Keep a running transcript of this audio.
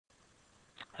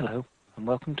Hello and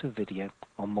welcome to a video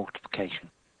on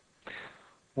multiplication.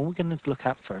 What we're going to look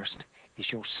at first is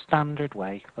your standard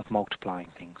way of multiplying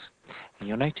things. And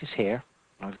you'll notice here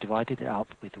I've divided it up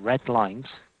with red lines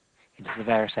into the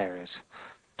various areas.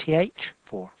 TH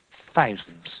for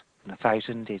thousands, and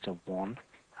 1,000 is a 1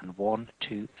 and 1,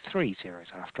 2, 3 zeros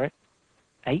after it.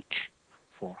 H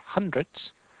for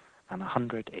hundreds, and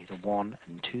 100 is a 1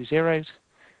 and 2 zeros.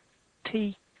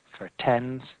 T for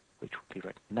tens, which will be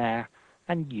written there,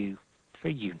 and U for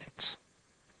units.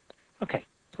 Okay,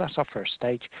 so that's our first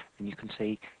stage, and you can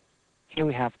see here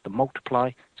we have the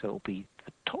multiply, so it will be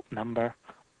the top number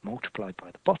multiplied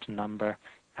by the bottom number,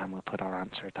 and we'll put our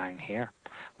answer down here.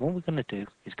 And what we're going to do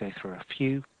is go through a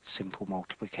few simple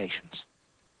multiplications.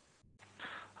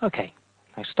 Okay,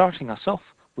 now starting us off,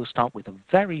 we'll start with a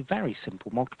very, very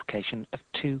simple multiplication of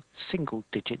two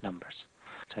single-digit numbers.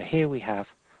 So here we have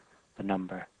the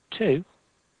number 2,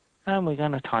 and we're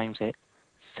going to times it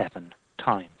 7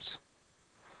 times.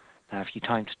 Now if you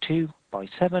times 2 by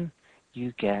 7,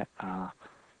 you get a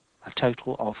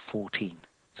total of 14.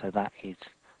 So that is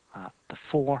the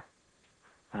 4,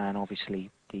 and obviously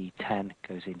the 10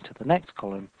 goes into the next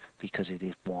column because it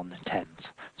is 1 tens.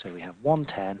 So we have 1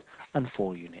 10 and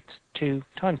 4 units. 2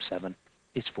 times 7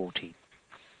 is 14.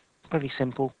 Pretty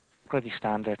simple, pretty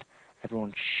standard.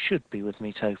 Everyone should be with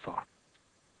me so far.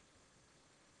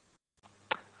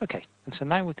 Okay, and so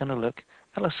now we're going to look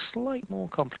at a slightly more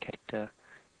complicated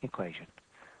equation.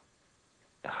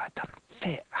 I don't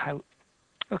fit how.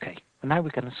 Okay, and now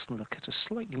we're going to look at a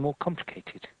slightly more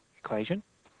complicated equation.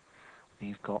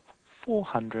 We've got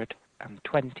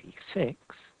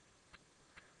 426,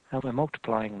 and we're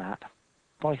multiplying that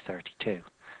by 32.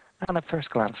 And at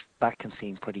first glance, that can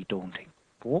seem pretty daunting.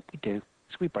 But what we do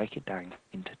is we break it down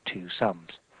into two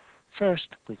sums.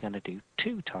 First, we're going to do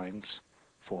 2 times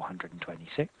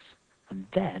 426, and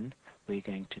then we're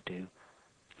going to do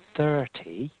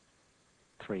 30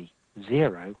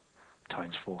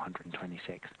 times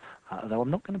 426. Although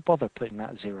I'm not going to bother putting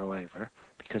that 0 over,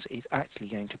 because it's actually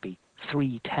going to be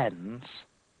 3 tens,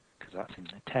 because that's in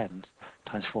the tens,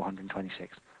 times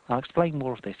 426. I'll explain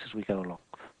more of this as we go along.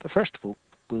 But first of all,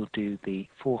 we'll do the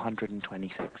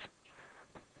 426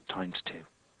 times 2.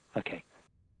 Okay.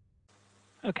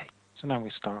 So now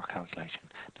we start our calculation.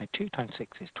 Now 2 times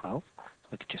 6 is 12, so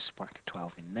we could just whack a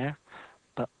 12 in there.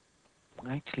 But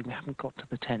actually we haven't got to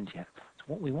the tens yet. So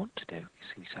what we want to do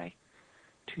is we say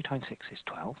 2 times 6 is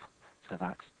 12, so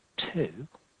that's 2,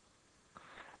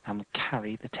 and we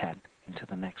carry the 10 into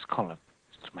the next column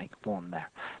to make 1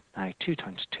 there. Now 2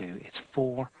 times 2 is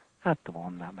 4, add the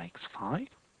 1, that makes 5.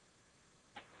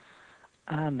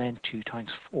 And then 2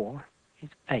 times 4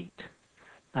 is 8.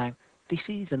 Now this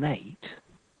is an 8,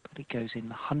 but it goes in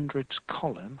the hundreds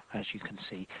column, as you can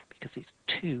see, because it's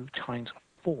 2 times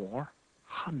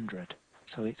 400.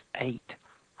 So it's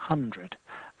 800.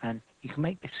 And you can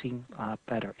make this seem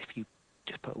better if you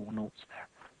just put all noughts there.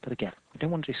 But again, we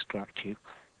don't want to distract you.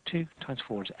 2 times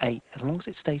 4 is 8. As long as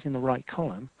it stays in the right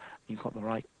column, you've got the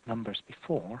right numbers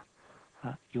before,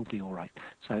 you'll be all right.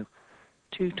 So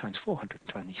 2 times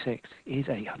 426 is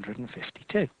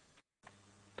 852.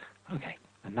 Okay,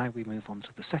 and now we move on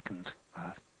to the second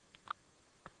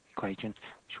equation,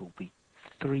 which will be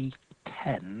 3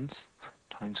 tens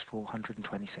times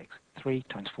 426. 3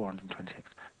 times 426.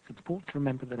 It's important to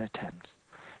remember that they're tens.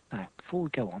 Now, before we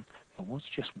go on, there was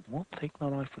just one thing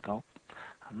that I forgot,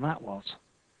 and that was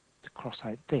to cross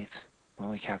out this when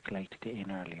we calculated it in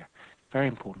earlier. Very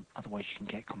important, otherwise you can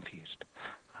get confused.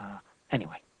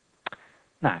 Anyway,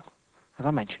 now, as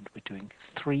I mentioned, we're doing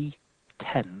 3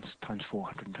 tens times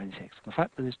 426. The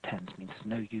fact that there's tens means there's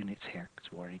no units here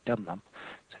because we've already done them.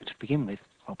 So to begin with,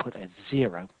 I'll put a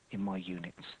 0 in my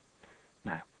units.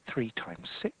 Now, 3 times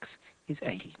 6 is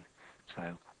 18.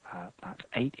 So that's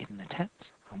 8 in the tens,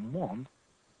 and 1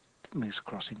 moves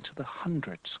across into the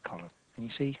hundreds column. And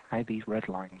you see how these red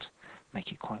lines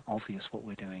make it quite obvious what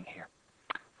we're doing here.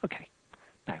 Okay,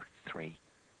 now 3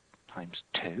 times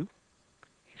 2 is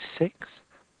 6.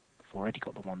 I've already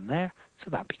got the 1 there, so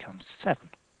that becomes 7.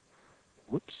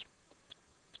 Whoops,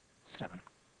 7.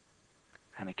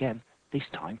 And again, this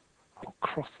time, I'll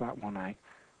cross that 1 out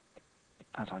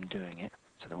as I'm doing it,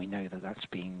 so that we know that that's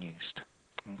being used.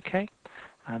 Okay,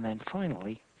 and then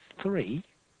finally, 3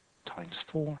 times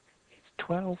 4 is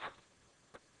 12.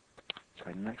 So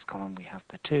in the next column we have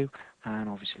the 2, and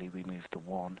obviously we move the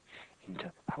 1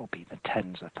 into, that will be the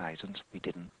tens of thousands. We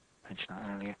didn't mention that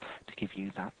earlier. To give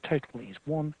you that total is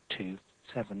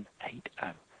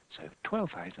 12780. So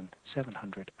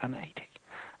 12,780.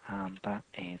 That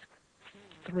is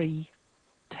 3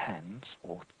 tens,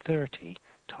 or 30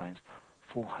 times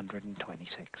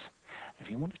 426. If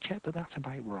you want to check that that's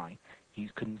about right, you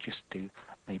can just do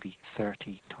maybe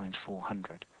 30 times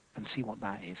 400 and see what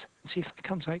that is, and see if it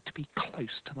comes out to be close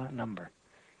to that number.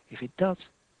 If it does,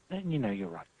 then you know you're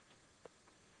right.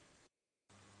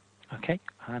 Okay,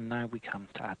 and now we come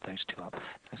to add those two up.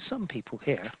 Now some people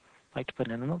here like to put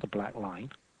in another black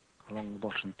line along the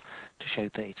bottom to show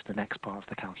that it's the next part of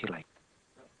the calculation.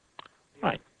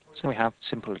 Right, so we have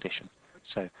simple addition.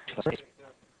 So 2 plus 8,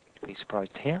 be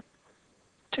surprised here,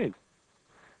 2.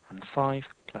 And 5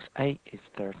 plus 8 is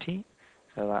 13,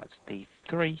 so that's the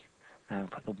 3, and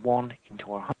put the 1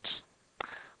 into our hundreds.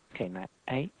 Okay, now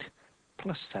 8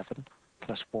 plus 7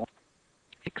 plus 1,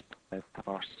 6, so we have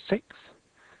our 6,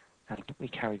 and we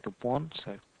carry the 1,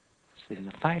 so it's in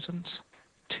the thousands.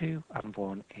 2 and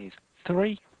 1 is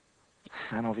 3,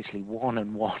 and obviously 1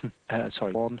 and 1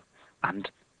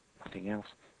 and nothing else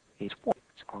is 1.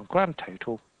 So our grand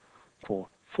total for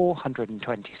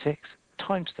 426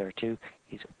 times 32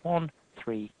 is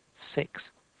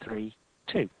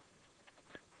 13632.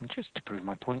 And just to prove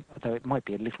my point, although it might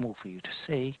be a little more for you to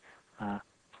see,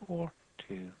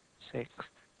 426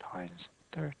 times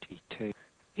 32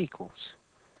 equals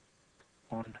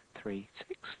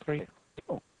 13632.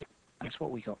 Oh, that's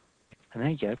what we got. And there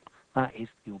you go. That is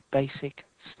your basic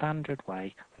standard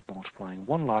way of multiplying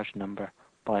one large number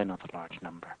by another large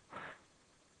number.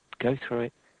 Go through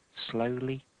it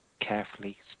slowly,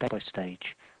 carefully, step by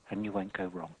stage, and you won't go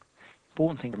wrong.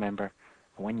 Important thing to remember,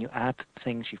 when you add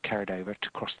things you've carried over, to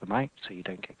cross them out so you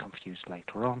don't get confused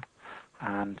later on,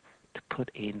 and to put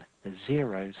in the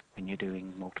zeros when you're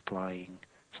doing multiplying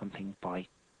something by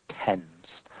tens,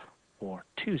 or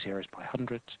 2 zeros by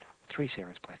hundreds, 3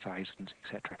 zeros by thousands,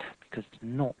 etc. Because it's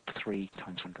not 3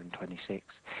 times 126,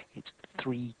 it's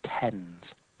 3 tens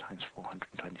times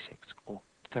 426, or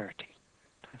 30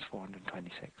 times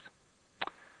 426.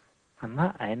 And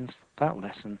that ends that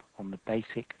lesson on the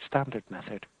basic standard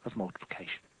method of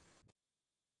multiplication.